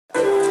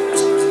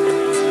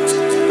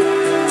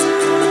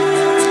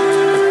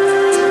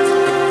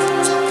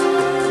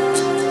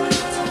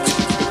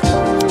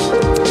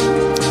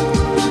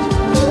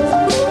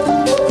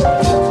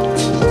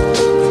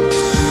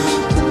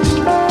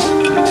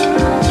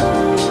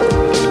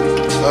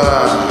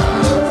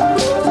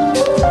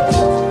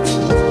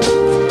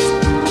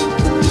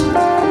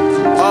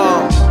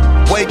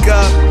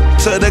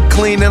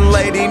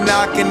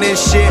this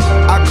shit,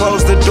 I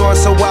closed the door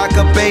so I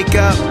could bake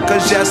up.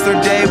 Cause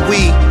yesterday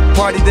we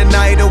partied the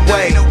night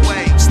away,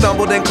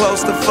 stumbled in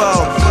close to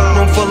foe.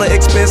 Room full of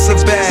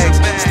expensive bags,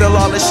 still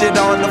all the shit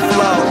on the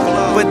floor.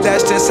 But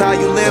that's just how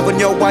you live when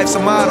your wife's a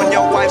model.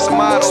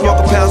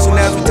 Smoke a pound soon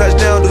as we touch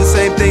down, do the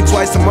same thing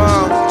twice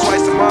tomorrow.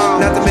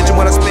 Not to mention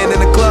what I spend in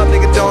the club,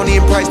 nigga don't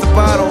even price the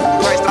bottle.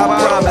 I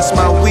promise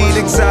my weed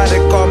exotic,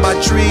 all my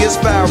tree is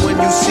foul. When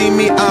you see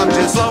me, I'm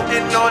just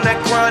floating on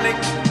that chronic,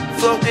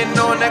 floating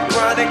on that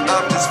chronic.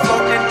 I'm just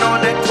floating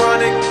on that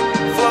chronic,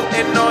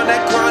 floating on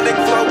that chronic,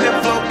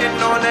 floating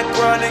on that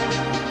chronic,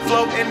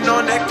 floating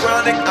on that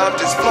chronic. I'm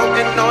just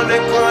floating on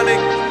that chronic,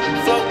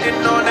 floating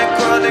on that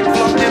chronic,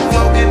 floating.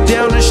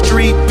 Down the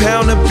street,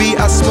 pound a beat,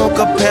 I smoke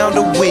a pound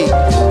a week.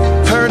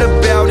 Heard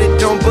about it,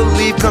 don't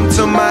believe, come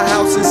to my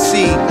house and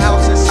see.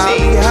 I'll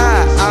be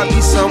high, I'll be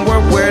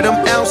somewhere where them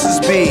ounces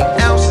be.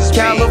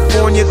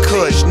 California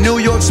Kush, New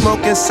York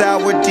smoking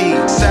sour D.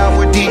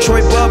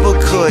 Detroit Bubba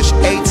Kush,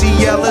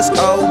 ATL is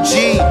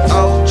OG.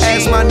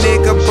 Ask my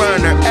nigga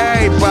Burner,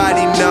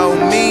 everybody know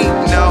me.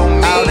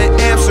 Out in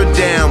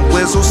Amsterdam,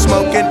 Wizzle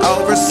smoking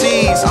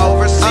overseas.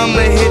 I'ma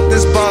hit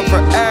this bar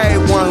for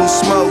everyone who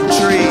smoke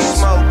trees.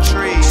 Smoke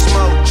trees,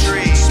 smoke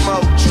trees,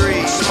 smoke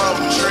trees,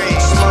 smoke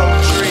trees, smoke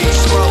trees,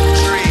 smoke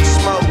trees,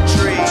 smoke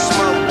trees,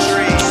 smoke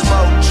trees,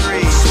 smoke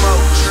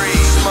trees,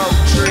 smoke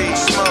trees, smoke trees,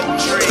 smoke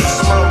trees,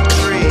 smoke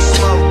trees,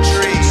 smoke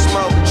trees,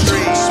 smoke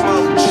trees,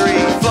 smoke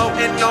trees.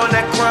 Floating on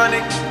that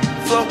chronic,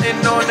 floating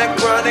on that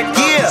chronic.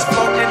 Yeah,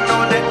 floating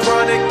on that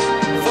chronic,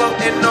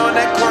 floating on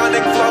that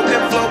chronic,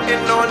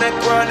 floating on that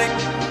chronic,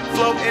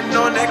 floating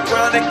on that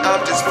chronic.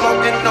 I'm just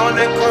floating on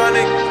that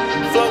chronic,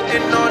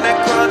 floating on that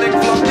chronic,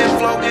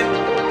 floating.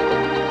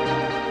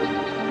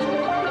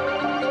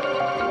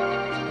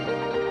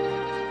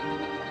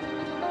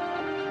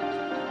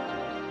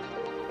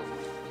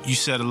 You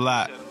said a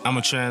lot. I'm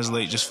gonna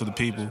translate just for the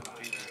people.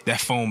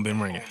 That phone been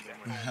ringing.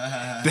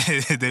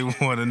 They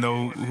want to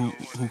know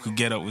who could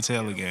get up with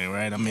Taylor Gang,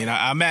 right? I mean,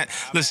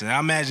 listen, I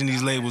imagine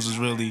these labels is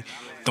really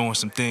throwing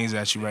some things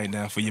at you right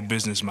now for your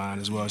business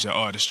mind as well as your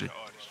artistry.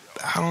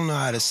 I don't know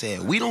how to say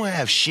it. We don't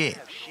have shit.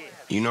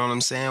 You know what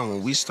I'm saying?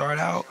 When we start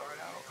out,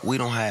 we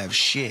don't have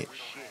shit.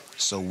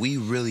 So we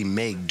really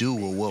make do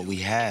with what we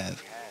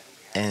have.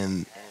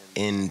 And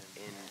in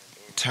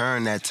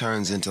turn, that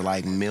turns into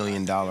like $1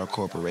 million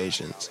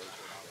corporations.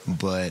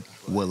 But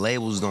what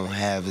labels don't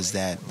have is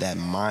that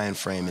mind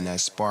frame and that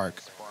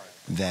spark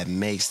that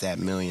makes that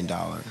 $1 million.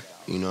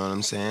 You know what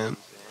I'm saying?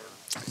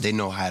 They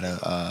know how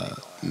to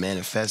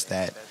manifest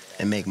that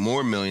and make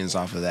more millions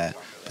off of that,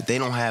 but they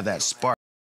don't have that spark.